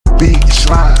big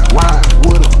slime, wine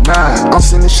with a 9. I'm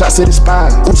sending shots at his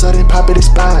spine. Oops, I didn't pop at his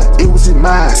spine. It was in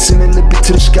mine. Send a little bit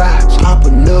to the sky. Pop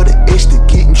another H to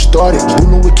get him started. Who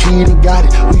knew a kid and got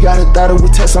it? We got a daughter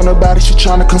with text on her body. She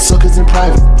tryna come suck us in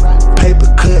private. Paper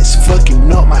cuts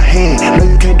fucking up my hand. No,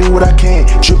 you can't do what I can.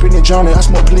 Dripping and drowning. I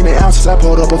smoke plenty ounces. I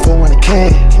pulled up before when I can.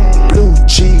 Blue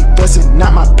cheese bustin',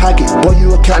 not my pocket. Boy,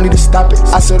 you a cat, need to stop it.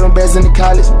 I sell them bags in the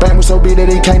college. Bank was so big that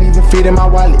it can't even fit in my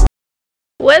wallet.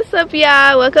 What's up,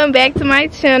 y'all? Welcome back to my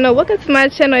channel. Welcome to my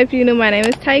channel if you're new. My name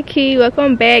is Taiki.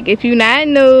 Welcome back if you're not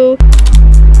new.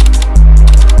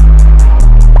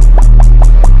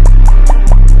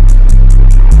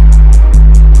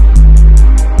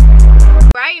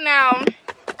 Right now,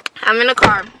 I'm in the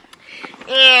car.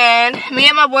 And me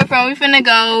and my boyfriend, we finna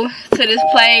go to this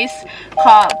place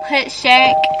called Put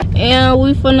Shack. And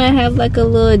we finna have like a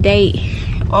little date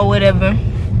or whatever.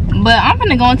 But I'm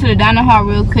gonna go into the dining hall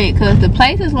real quick because the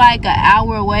place is like an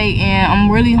hour away and I'm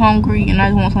really hungry and I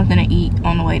just want something to eat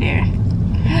on the way there.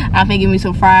 I'm gonna give me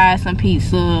some fries, some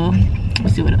pizza.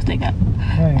 Let's see what else they got.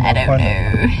 I don't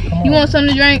know. You want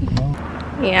something to drink?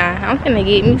 Yeah, I'm gonna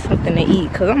get me something to eat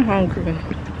because I'm hungry.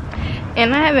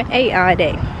 And I haven't ate all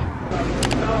day.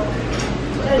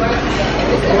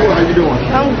 How you doing?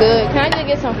 I'm good. Can I just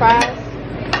get some fries?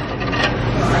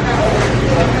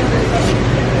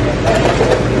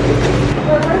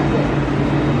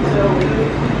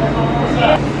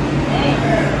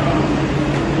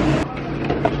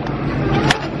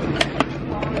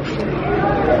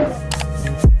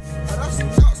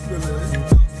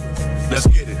 Let's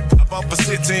get it. I bought for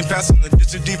 16, passing the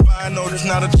ditch of divine. No, it's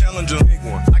not a challenger. Big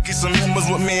one. I get some members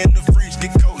with me in the fridge.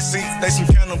 Get cold seats, they some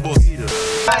cannibals.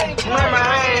 Hey, remember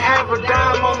I ain't half a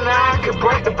dime on that. I could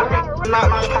break the bank. Not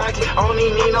my pocket. I don't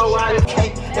even need no water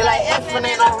cake. They're like, F when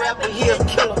they don't rap, but he a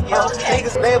killer.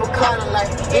 Niggas label calling like,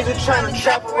 niggas trying to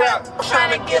trap a rap.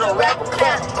 Trying to get a rapper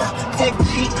clap. Take a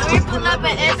cheat. We pull up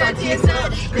an SRTs on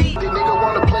the street. The nigga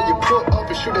wanna play you put up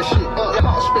and shoot that shit up.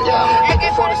 Yeah.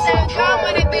 AK-47 drum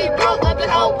when it be broke up the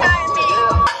whole party.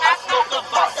 I smoke a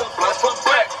box of blood for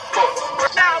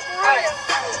breakfast. Now for real.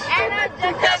 And I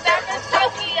just got back to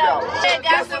Tokyo. They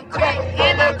got some crack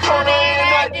in the corner and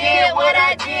I did what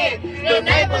I did. The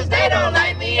neighbors, they don't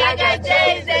like me. I got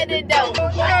J's at the door.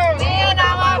 Me and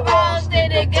all my bros stay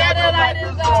together like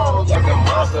this old. Like a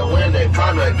monster when they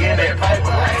tryna get that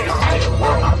paper. I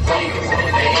want my fingers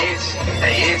and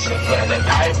they itch for the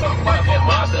paper. Like a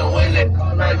monster when they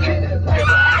tryna get that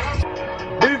paper.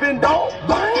 Even don't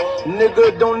bang,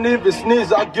 nigga don't even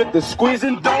sneeze. I get the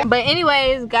squeezing down. But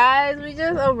anyways, guys, we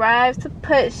just arrived to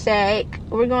Put Shack.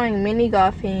 We're going mini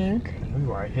golfing. We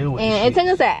right here with And it took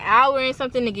us an hour and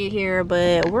something to get here,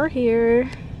 but we're here.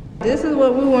 This is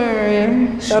what we're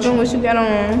wearing. Show them what you got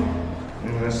on.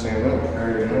 That seems nothing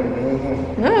crazy.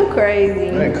 Nothing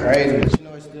crazy. Nothing crazy, but you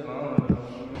know it's still on.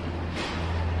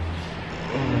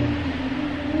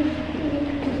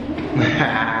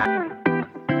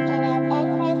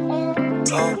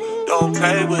 Don't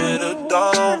play with it,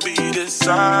 don't be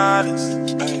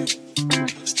dishonest. Ay.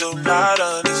 Still not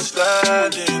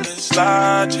understanding this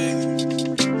logic.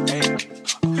 Ay.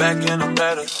 I'm back and I'm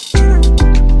better.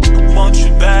 I want you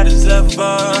bad as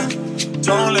ever.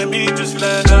 Don't let me just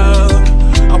let up.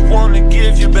 I wanna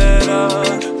give you better.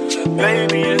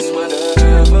 Baby, it's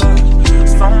whatever.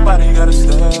 Somebody gotta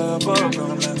step up.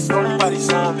 Gonna let somebody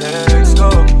some next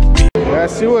up. I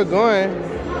see what's going.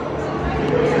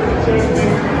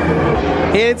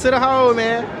 Head to the hole,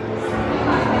 man.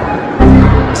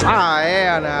 Ah,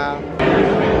 yeah, now.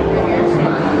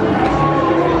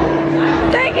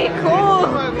 Think it cool.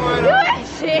 You ain't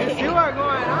shit. You are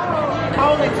going on.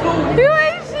 Only two. You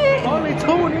ain't shit. Only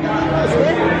two.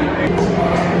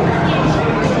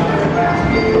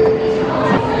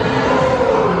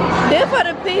 This for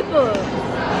the people.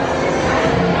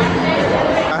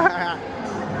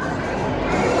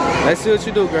 Let's see what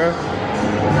you do, girl.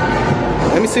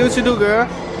 Let me see what you do, girl.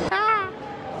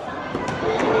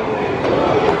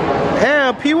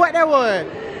 Damn, P, what that was?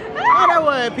 What that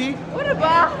was, P? What the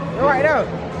ball? Right there.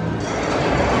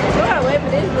 You gotta wait for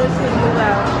this little shit to move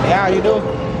out. Yeah, you do.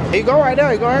 You go right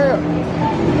there. You go right here.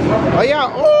 Oh,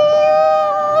 yeah. Oh!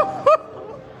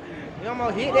 You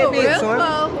almost hit that bitch, son.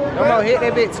 You almost hit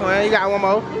that bitch, son. You got one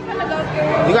more.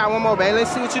 You got one more, baby.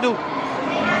 Let's see what you do.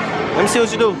 Let me see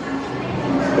what you do.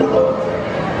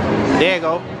 There you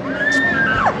go.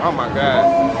 Oh my God.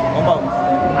 One more.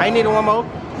 I need one more.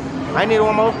 I need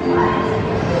one more.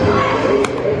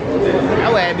 I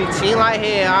would be cheating like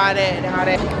hell, all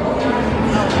that.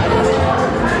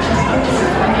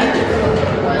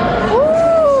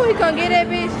 Ooh, we gonna get that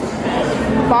bitch.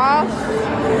 Boss.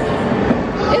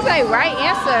 It's a right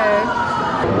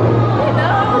answer.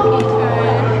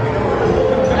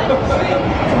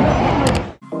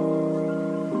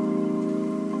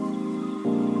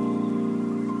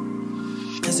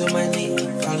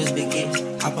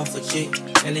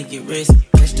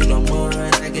 no more,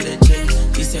 and I get a check.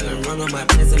 You selling run on my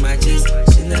pants and my chest.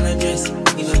 Chanel a dress,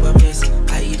 clean up a mess.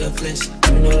 I eat her flesh,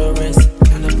 you know the rest.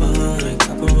 Count up 100,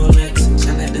 couple Rolex.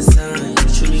 Shine like the sun, you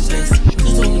truly blessed.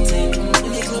 2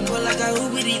 in the club, boy, like I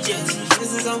Uber the jets.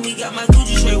 This is on me, got my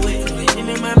Gucci shirt wet. Him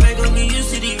in my bag, gon' get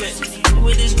used to the rest.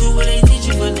 With this school where they teach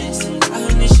you for this. I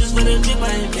heard this shit's for the drip,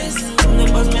 I invest. I'm the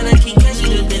boss, man, I keep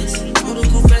catching the desk.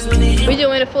 We just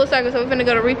went a full circle, so we're finna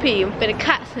go to repeat. We're finna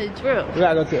catch the drill. We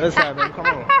gotta go to the other side, baby. Come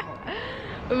on.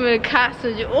 We're finna catch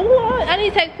the drill. Oh, I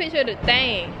need to take a picture of the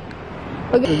thing.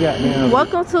 Okay.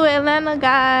 Welcome to Atlanta,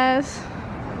 guys.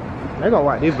 They gonna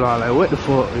watch this vlog like, what the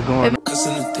fuck is going on?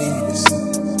 Cussing the things,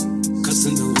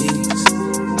 cussing the weeds.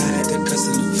 I had to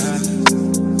cussing the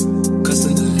vibe,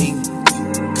 cussing the link.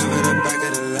 Cover the back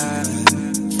of the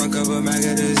line, front cover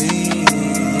magazine.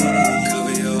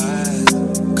 Cover your eyes,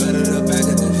 cut to the back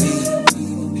of the V.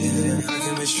 Yeah, I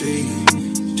can be street,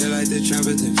 just like the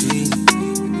trumpet and V.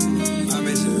 My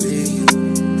misery,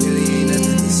 really ain't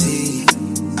nothing to see.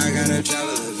 I gotta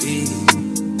travel the V,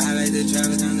 I like to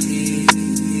travel down the V.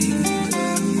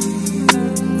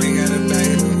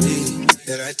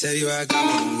 Did I tell you I got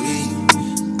my weed?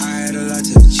 I had a lot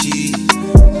to achieve.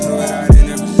 Know what I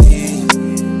didn't believe.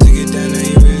 Took it down, now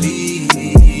you relieve.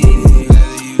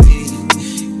 Rather you leave,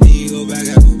 then you go back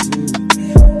out.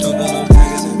 Don't put no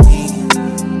packets at me.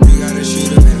 You gotta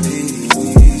shoot them at me.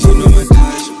 You know my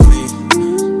time is supreme.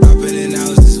 I put in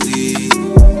hours this week.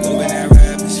 Moving that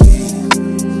rapid speed.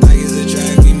 Like it's a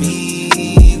track with me.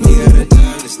 We got a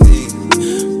time to stay.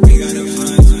 We got a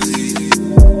fun to see.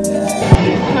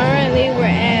 Currently, we're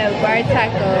at Bar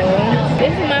Taco.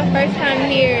 This is my first time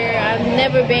here. I've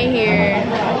never been here.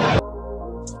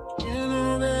 You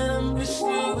know that I'm missing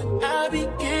you. I be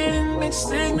getting mixed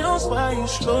signals while you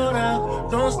slow down.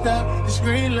 Don't stop this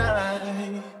green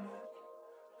light.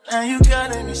 Now you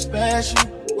gotta be special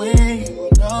when you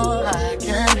know I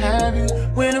can't have you.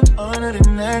 When I'm under the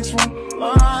next one,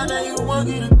 oh, now you won't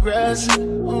get aggressive.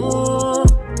 Oh,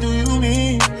 do you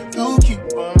mean you keep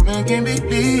on making me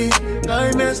bleed?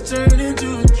 Nightmares turn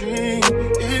into a dream.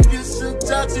 If you're so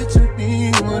toxic to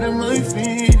me, what am I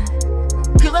feeling?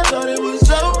 Cause I thought it was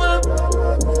over.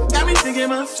 Got me thinking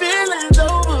my feelings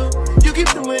over. You keep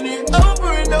doing it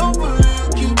over and over.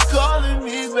 You keep calling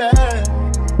me back.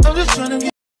 I'm just trying to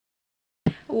get.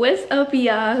 What's up,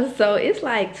 y'all? So it's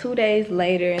like 2 days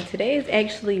later, and today is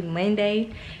actually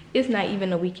Monday. It's not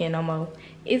even a weekend no more.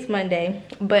 It's Monday,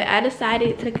 but I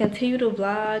decided to continue to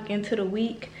vlog into the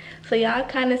week, so y'all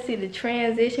kind of see the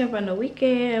transition from the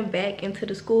weekend back into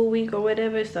the school week or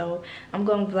whatever. So I'm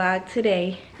gonna vlog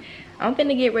today. I'm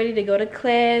finna get ready to go to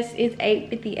class. It's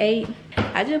 8:58.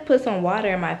 I just put some water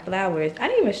in my flowers. I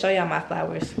didn't even show y'all my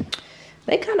flowers.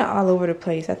 They kind of all over the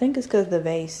place. I think it's because the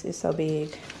vase is so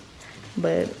big,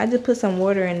 but I just put some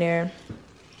water in there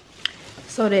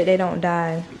so that they don't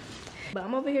die. But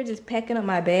I'm over here just packing up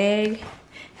my bag,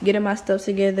 getting my stuff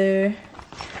together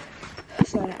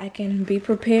so that I can be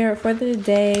prepared for the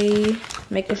day.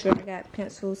 Making sure I got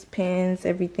pencils, pens,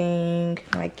 everything,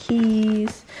 my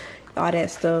keys, all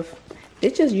that stuff.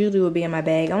 This just usually will be in my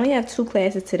bag. I only have 2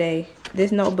 classes today.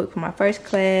 This notebook for my first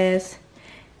class,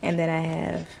 and then I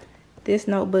have this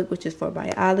notebook, which is for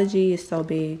biology. It's so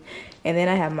big. And then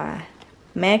I have my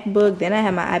MacBook, then I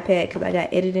have my iPad because I got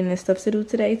editing and stuff to do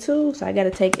today too, so I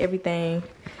gotta take everything.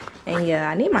 And yeah,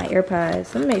 I need my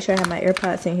AirPods. Let me make sure I have my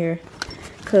AirPods in here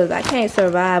because I can't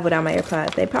survive without my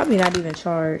AirPods. They probably not even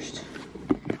charged.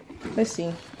 Let's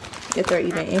see if they're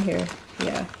even in here.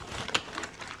 Yeah,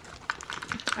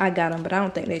 I got them, but I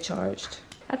don't think they charged.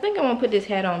 I think I'm gonna put this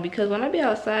hat on because when I be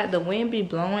outside, the wind be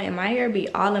blowing and my hair be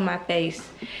all in my face,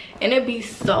 and it be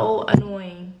so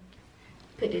annoying.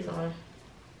 Put this on.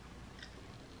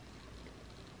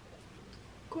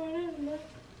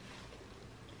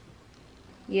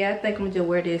 Yeah, I think I'm gonna just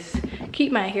wear this.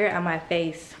 Keep my hair out my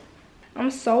face. I'm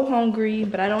so hungry,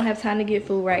 but I don't have time to get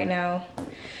food right now.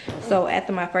 So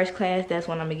after my first class, that's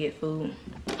when I'm gonna get food.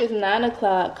 It's 9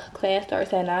 o'clock. Class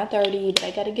starts at 9:30.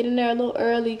 I gotta get in there a little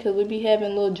early because we be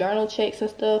having little journal checks and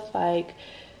stuff. Like,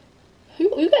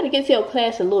 you gotta get to your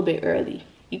class a little bit early.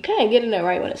 You can't get in there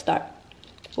right when it starts.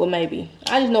 Well, maybe.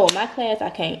 I just know in my class,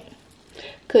 I can't.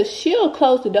 Cause she'll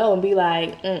close the door and be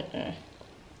like,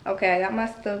 Okay, I got my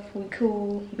stuff. We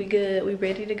cool. We good. We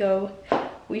ready to go.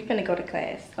 We finna go to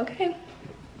class. Okay.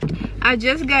 I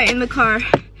just got in the car.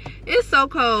 It's so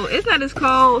cold. It's not as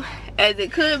cold as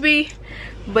it could be,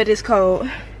 but it's cold.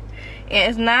 And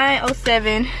it's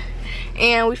 9:07,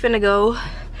 and we finna go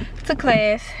to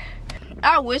class.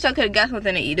 I wish I could have got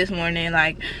something to eat this morning.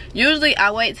 Like, usually I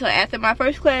wait till after my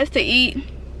first class to eat,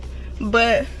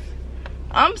 but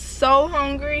I'm so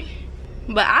hungry.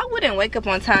 But I wouldn't wake up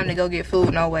on time to go get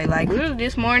food, no way. Like literally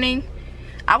this morning,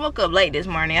 I woke up late this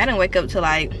morning. I didn't wake up till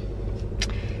like,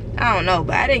 I don't know,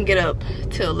 but I didn't get up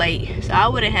till late. So I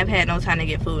wouldn't have had no time to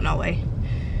get food, no way.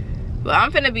 But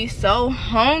I'm finna be so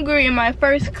hungry in my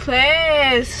first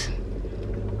class.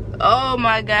 Oh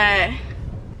my God.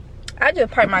 I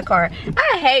just parked my car.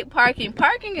 I hate parking.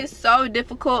 Parking is so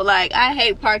difficult. Like, I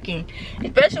hate parking.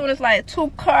 Especially when it's like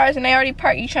 2 cars and they already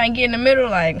parked. You trying to get in the middle.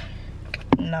 Like,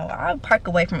 no, I'll park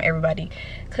away from everybody.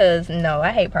 Because, no,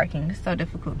 I hate parking. It's so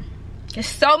difficult. There's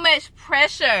so much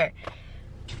pressure.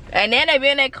 And then they be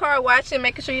in that car watching,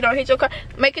 making sure you don't hit your car.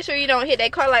 Making sure you don't hit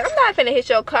that car. Like, I'm not finna hit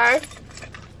your car.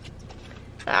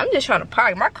 I'm just trying to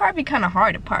park. My car be kind of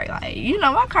hard to park. Like, you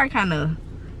know, my car kind of,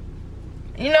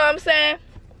 you know what I'm saying?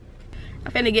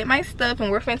 I'm finna get my stuff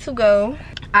and we're finna go.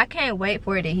 I can't wait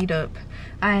for it to heat up.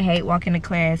 I hate walking to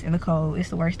class in the cold. It's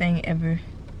the worst thing ever.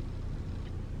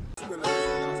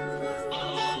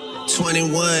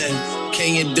 21,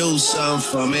 can you do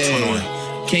something for me? 21.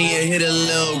 Can you hit a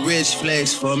little rich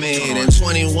flex for me? 21. Then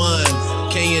 21,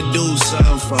 can you do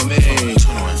something for me?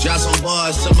 21. Drop some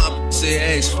bars to my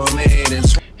X for me. Then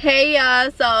hey y'all,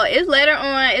 so it's later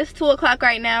on. It's 2 o'clock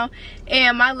right now.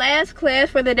 And my last class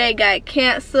for the day got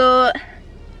canceled.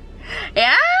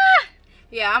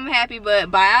 Yeah, I'm happy, but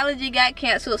biology got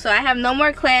canceled, so I have no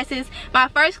more classes. My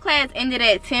first class ended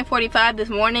at 10:45 this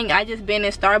morning. I just been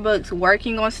in Starbucks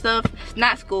working on stuff.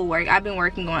 Not schoolwork, I've been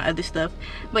working on other stuff.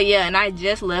 But yeah, and I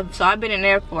just left, so I've been in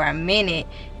there for a minute.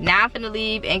 Now I'm finna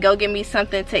leave and go get me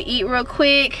something to eat real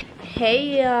quick.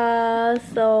 Hey y'all,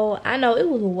 so I know it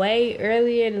was way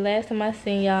earlier the last time I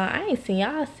seen y'all. I ain't seen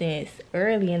y'all since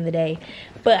early in the day.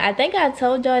 But I think I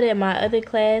told y'all that my other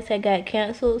class had got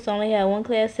canceled, so I only had 1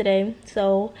 class today.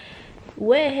 So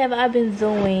what have I been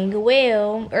doing?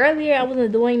 Well, earlier I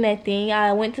wasn't doing nothing.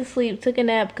 I went to sleep, took a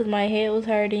nap because my head was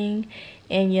hurting.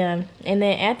 And yeah, and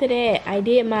then after that, I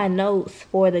did my notes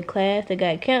for the class that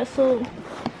got canceled.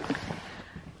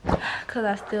 Because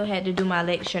I still had to do my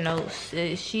lecture notes.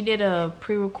 She did a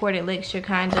pre-recorded lecture,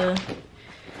 kind of.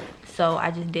 So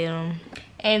I just did them.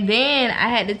 And then I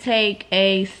had to take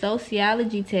a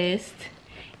sociology test.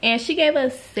 And she gave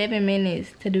us 7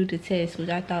 minutes to do the test, which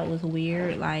I thought was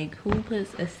weird. Like, who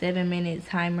puts a 7-minute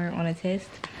timer on a test?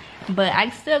 But I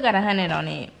still got 100 on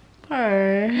it.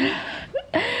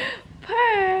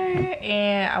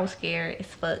 And I was scared as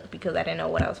fuck because I didn't know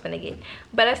what I was finna get.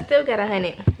 But I still got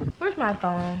 100. Where's my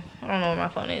phone? I don't know where my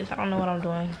phone is. I don't know what I'm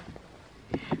doing.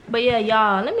 But yeah,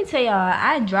 y'all, let me tell y'all,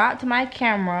 I dropped my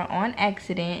camera on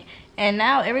accident. And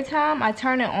now every time I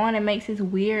turn it on, it makes this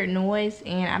weird noise.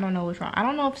 And I don't know what's wrong. I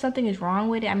don't know if something is wrong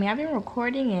with it. I mean, I've been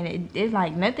recording and it's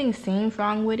like nothing seems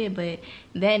wrong with it. But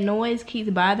that noise keeps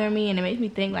bothering me and it makes me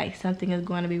think like something is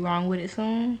going to be wrong with it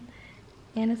soon.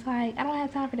 And it's like, I don't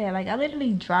have time for that. Like, I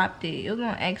literally dropped it. It was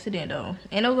on accident, though.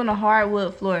 And it was on a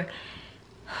hardwood floor.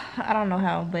 I don't know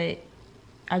how, but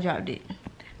I dropped it.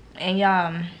 And,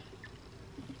 y'all,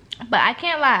 but I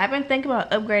can't lie. I've been thinking about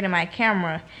upgrading my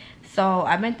camera. So,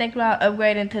 I've been thinking about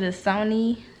upgrading to the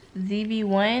Sony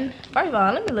ZV-1. First of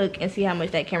all, let me look and see how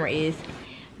much that camera is.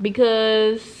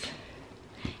 Because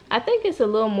I think it's a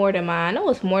little more than mine. I know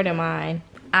it's more than mine.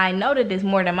 I know that it's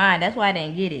more than mine. That's why I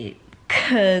didn't get it.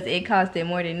 Because it costed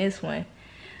more than this one.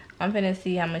 I'm finna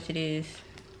see how much it is.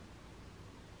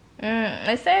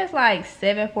 It says like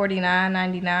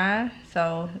 $749.99.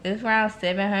 So it's around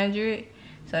 $700.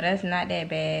 So that's not that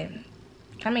bad.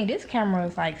 I mean, this camera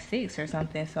is like $600 or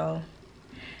something. So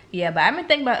yeah, but I've been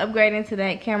thinking about upgrading to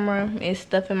that camera. It's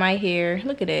stuff in my hair.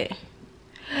 Look at it.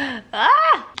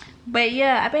 Ah! But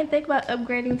yeah, I've been thinking about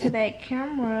upgrading to that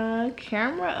camera.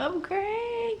 Camera upgrade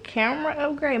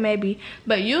maybe.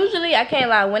 But usually, I can't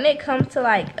lie, when it comes to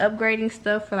like upgrading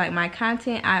stuff for like my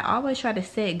content, I always try to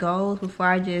set goals before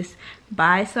I just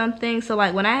buy something. So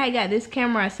like when I had got this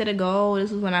camera, I set a goal. This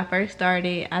was when I first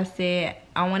started. I said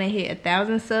I want to hit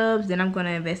 1,000 subs, then I'm going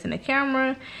to invest in a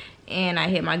camera. And I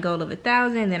hit my goal of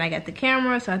 1,000, then I got the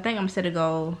camera. So I think I'm set a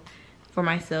goal for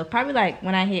myself. Probably like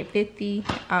when I hit 50,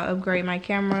 I'll upgrade my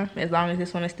camera, as long as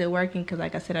this one is still working, because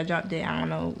like I said, I dropped it. I don't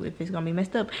know if it's gonna be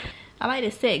messed up. I like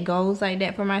to set goals like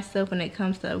that for myself when it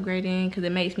comes to upgrading, because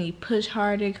it makes me push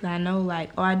harder, because I know like,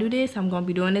 oh, I do this, I'm gonna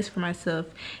be doing this for myself.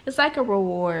 It's like a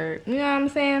reward, you know what I'm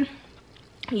saying?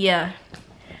 Yeah,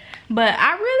 but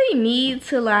I really need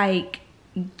to like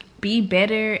be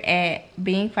better at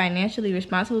being financially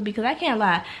responsible, because I can't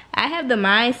lie, I have the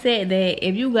mindset that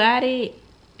if you got it,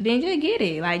 then just get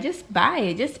it. Like, just buy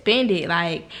it, just spend it.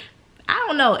 Like, I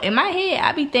don't know, in my head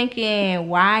I be thinking,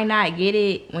 why not get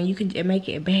it when you can just make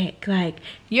it back? Like,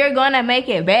 you're gonna make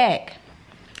it back.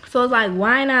 So it's like,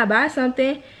 why not buy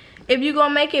something if you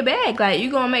gonna make it back, like you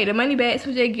gonna make the money back,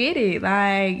 so just get it.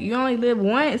 Like you only live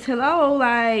once. Hello,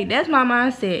 like that's my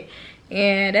mindset.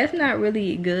 And that's not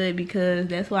really good because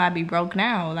that's why I be broke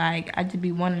now. Like I just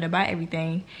be wanting to buy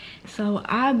everything. So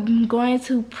I'm going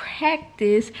to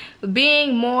practice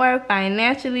being more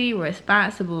financially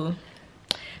responsible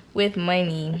with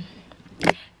money.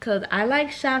 Cause I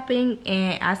like shopping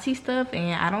and I see stuff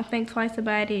and I don't think twice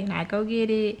about it and I go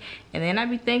get it. And then I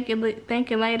be thinking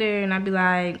later and I be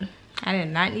like, I did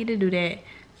not need to do that.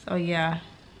 So yeah,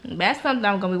 that's something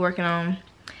I'm gonna be working on.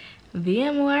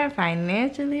 Being more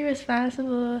financially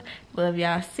responsible. But if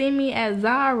y'all see me at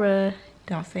Zara,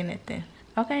 don't say nothing,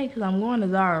 okay? Because I'm going to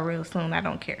Zara real soon. I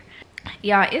don't care.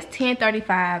 Y'all, it's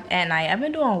 10:35 at night. I've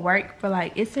been doing work for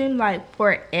like, it seemed like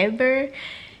forever.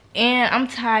 And I'm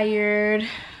tired.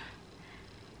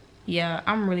 Yeah,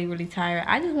 I'm really tired.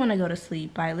 I just want to go to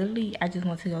sleep. Like literally, I just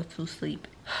want to go to sleep.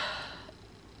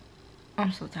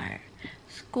 I'm so tired.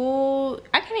 School,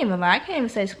 I can't even lie, I can't even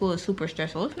say school is super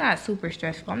stressful. It's not super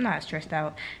stressful. I'm not stressed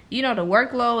out. You know, the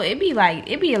workload, it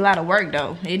be a lot of work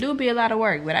though. It do be a lot of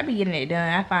work, but I be getting it done.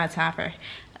 I find time for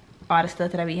all the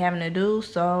stuff that I be having to do.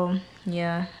 So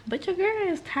yeah, but your girl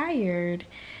is tired.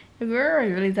 Your girl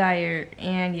is really tired.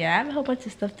 And yeah, I have a whole bunch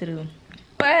of stuff to do.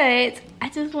 But I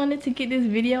just wanted to get this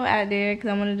video out there because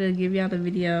I wanted to give y'all the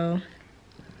video.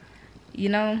 You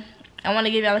know, I want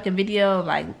to give y'all like a video of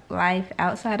like life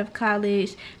outside of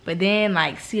college, but then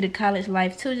like see the college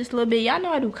life too just a little bit. Y'all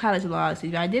know I do college vlogs.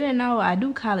 If y'all didn't know, I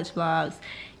do college vlogs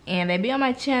and they be on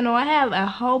my channel. I have a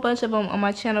whole bunch of them on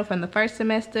my channel from the first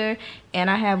semester, and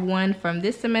I have one from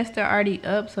this semester already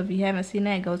up. So if you haven't seen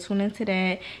that, go tune into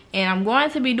that. And I'm going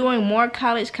to be doing more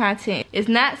college content. It's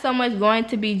not so much going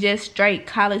to be just straight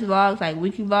college vlogs, like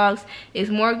weekly vlogs. It's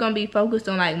more going to be focused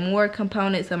on like more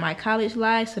components of my college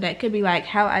life. So that could be like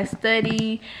how I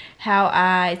study, how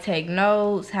I take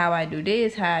notes, how I do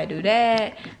this, how I do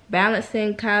that,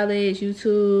 balancing college,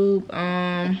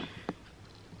 YouTube,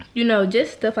 you know,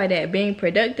 just stuff like that. Being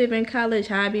productive in college,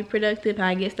 how I be productive, how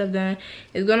I get stuff done.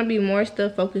 It's gonna be more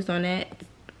stuff focused on that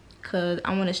because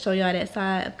I want to show y'all that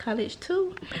side of college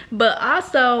too, but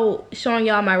also showing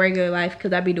y'all my regular life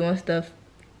because I be doing stuff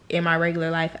in my regular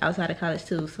life outside of college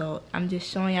too. So I'm just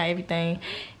showing y'all everything,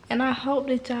 and I hope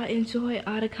that y'all enjoy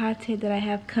all the content that I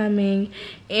have coming.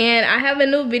 And I have a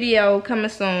new video coming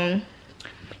soon.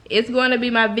 It's going to be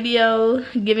my video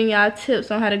giving y'all tips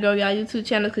on how to grow y'all YouTube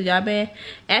channels, because y'all been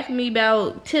asking me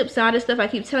about tips and all this stuff. I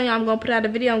keep telling y'all I'm going to put out a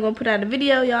video. I'm going to put out a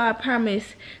video, y'all. I promise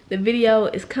the video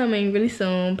is coming really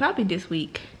soon. Probably this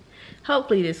week.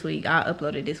 Hopefully this week. I'll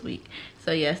upload it this week.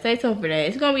 So yeah, stay tuned for that.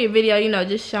 It's going to be a video, you know,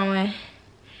 just showing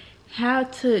how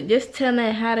to, just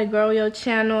telling how to grow your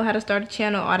channel, how to start a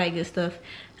channel, all that good stuff.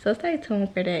 So stay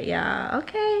tuned for that, y'all,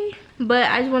 okay?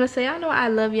 But I just want to say, y'all know I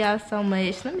love y'all so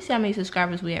much. Let me see how many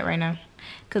subscribers we at right now.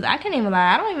 Because I can't even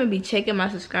lie, I don't even be checking my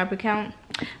subscriber count,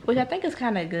 which I think is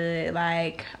kind of good.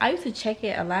 Like, I used to check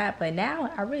it a lot, but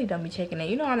now I really don't be checking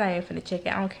it. You know I'm not even finna check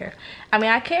it, I don't care. I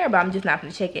mean, I care, but I'm just not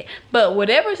finna check it. But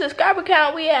whatever subscriber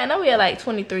count we at, I know we at like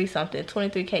 23 something,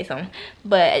 23K something.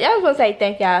 But I just want to say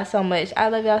thank y'all so much. I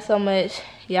love y'all so much.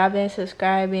 Y'all been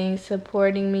subscribing,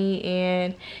 supporting me,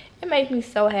 and it makes me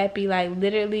so happy. Like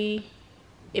literally,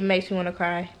 it makes me want to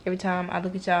cry every time I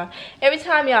look at y'all. Every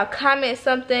time y'all comment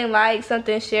something, like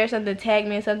something, share something, tag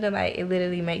me in something, like it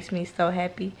literally makes me so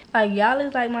happy. Like y'all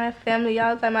is like my family,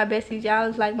 y'all is like my besties, y'all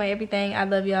is like my everything. I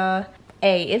love y'all.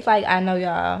 Hey, it's like I know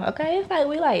y'all, okay? It's like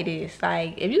we like this.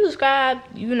 Like if you subscribe,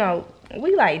 you know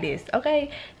we like this,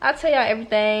 okay? I'll tell y'all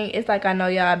everything. It's like I know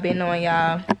y'all, been knowing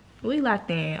y'all. We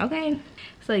locked in, okay?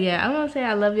 So yeah, I want to say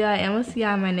I love y'all, and I'm going to see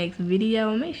y'all in my next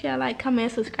video. Make sure y'all like,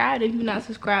 comment, subscribe if you're not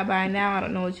subscribed by now. I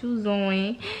don't know what you're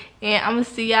doing. And I'm going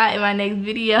to see y'all in my next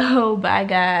video. Bye,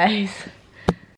 guys.